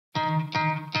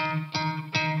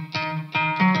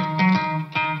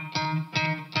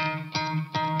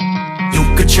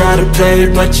try to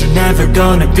play, but you're never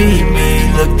gonna beat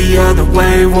me. Look the other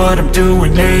way, what I'm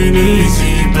doing ain't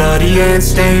easy. Bloody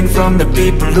hands stained from the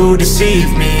people who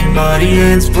deceive me. Muddy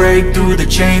hands break through the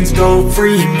chains, go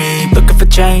free me. Looking for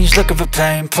change, looking for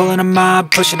pain, pulling a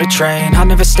mob, pushing a train. I'll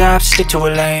never stop, stick to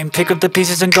a lane, pick up the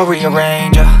pieces and go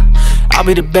rearrange. I'll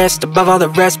be the best above all the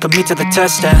rest, put me to the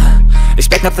test and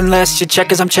expect nothing less. Your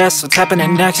check is I'm chess, what's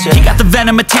happening next? He got the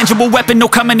venom, a tangible weapon, no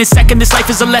coming in second. This life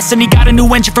is a lesson, he got a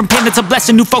new engine from pain, that's a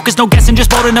blessing. New focus, no guessing,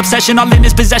 just bold and obsession, all in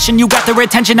his possession. You got their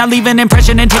attention, I'll leave an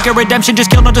impression and take your redemption.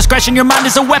 Just kill, no discretion, your mind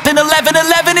is a weapon.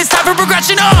 11-11, it's time for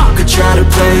progression. You could try to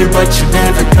play, but you're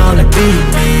never gonna beat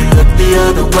me. Look the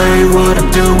other way, what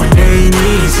I'm doing ain't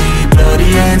easy.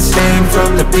 Bloody hands stained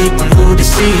from the people who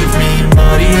deceive me.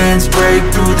 Muddy hands break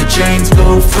through the chains,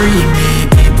 go free me.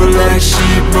 People like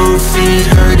sheep move feet,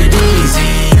 hurt it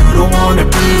easy. You don't wanna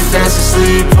be fast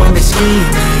asleep when they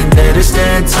scheming. Better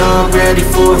stand tall, ready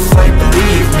for a fight,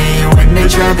 believe me. When they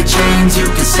try the chains, you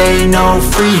can say no,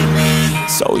 free me.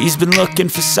 So he's been looking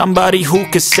for somebody who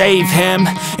could save him,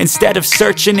 instead of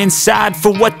searching inside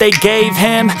for what they gave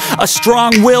him. A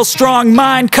strong will, strong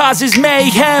mind causes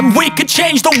mayhem. We could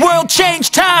change the world,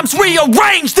 change times,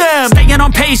 rearrange them. Staying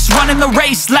on pace, running the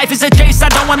race. Life is a chase, I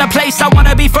don't want a place, I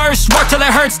wanna be first. Work till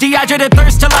it hurts, dehydrated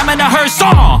thirst till I'm in a hearse.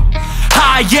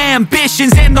 High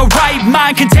ambitions and the right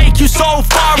mind can take you so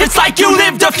far. It's like you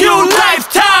lived a few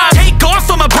lifetimes. Take off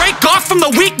from a break off from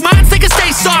the weak minds, they can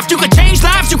stay soft. You can change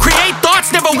lives, you create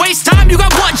thoughts, never waste time. You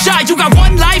got one shot, you got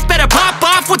one life, better pop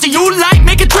off. What do you like?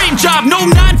 Make a dream job. No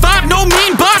 9-5, no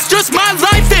mean boss, just my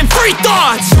life and free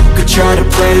thoughts. You could try to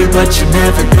play, but you're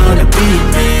never gonna beat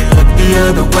me. Look the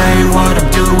other way, what I'm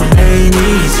doing ain't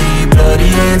easy. Bloody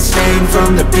hands stained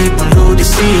from the people who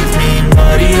deceive me.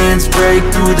 Muddy hands break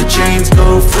through the chains,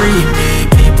 go free me.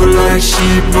 People like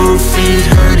sheep move feet,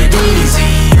 hurt it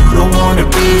easy. You don't wanna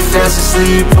be fast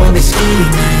asleep when they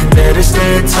scheming. Better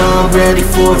stand tall, ready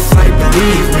for a fight,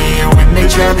 believe me. When they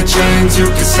try the chains, you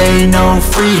can say no,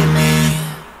 free me.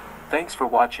 Thanks for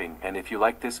watching, and if you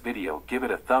like this video, give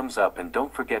it a thumbs up and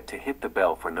don't forget to hit the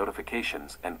bell for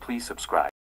notifications, and please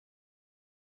subscribe.